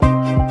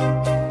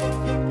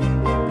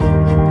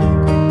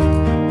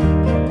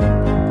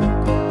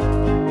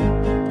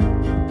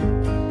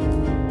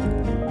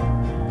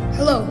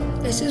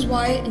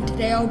Wyatt, and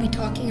today I'll be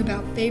talking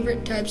about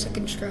favorite types of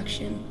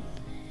construction.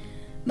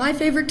 My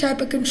favorite type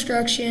of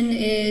construction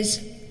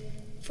is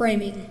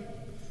framing.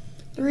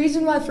 The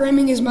reason why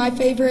framing is my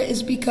favorite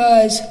is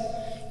because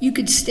you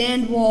could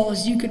stand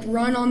walls, you could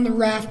run on the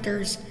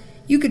rafters,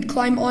 you could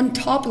climb on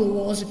top of the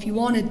walls if you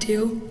wanted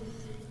to.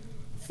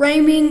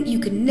 Framing, you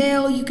could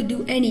nail, you could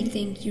do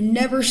anything. You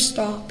never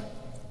stop.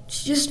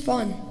 It's just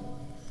fun.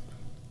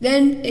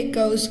 Then it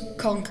goes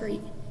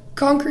concrete.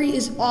 Concrete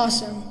is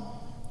awesome.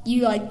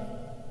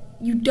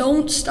 You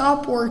don't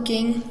stop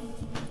working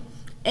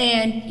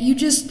and you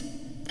just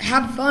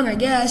have fun, I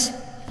guess.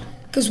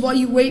 Because while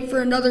you wait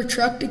for another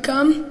truck to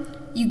come,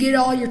 you get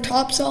all your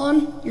tops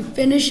on, your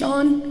finish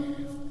on,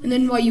 and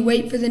then while you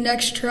wait for the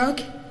next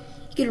truck,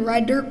 you get to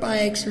ride dirt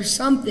bikes or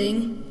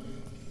something.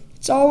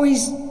 It's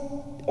always,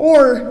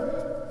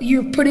 or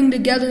you're putting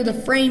together the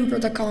frame for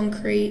the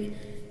concrete,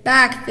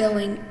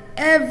 backfilling,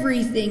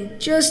 everything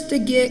just to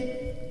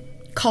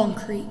get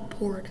concrete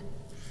poured.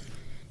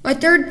 My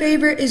third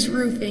favorite is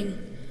roofing.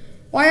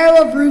 Why I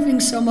love roofing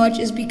so much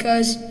is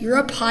because you're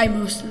up high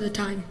most of the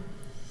time.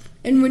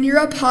 And when you're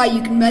up high,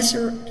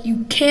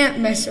 you can't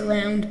mess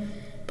around,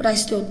 but I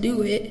still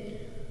do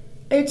it.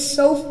 It's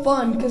so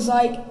fun because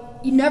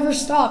you never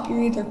stop.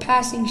 You're either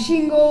passing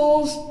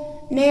shingles,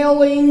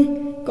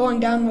 nailing,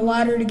 going down the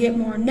ladder to get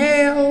more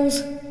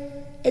nails.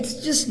 It's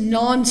just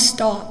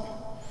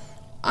non-stop.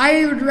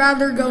 I would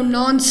rather go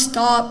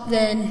non-stop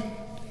than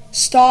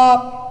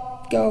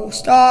stop, go,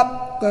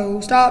 stop, go,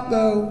 stop,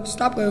 go,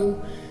 stop,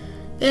 go.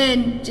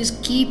 Then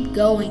just keep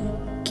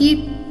going.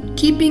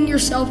 Keeping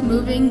yourself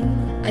moving,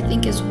 I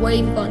think, is way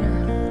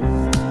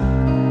funner.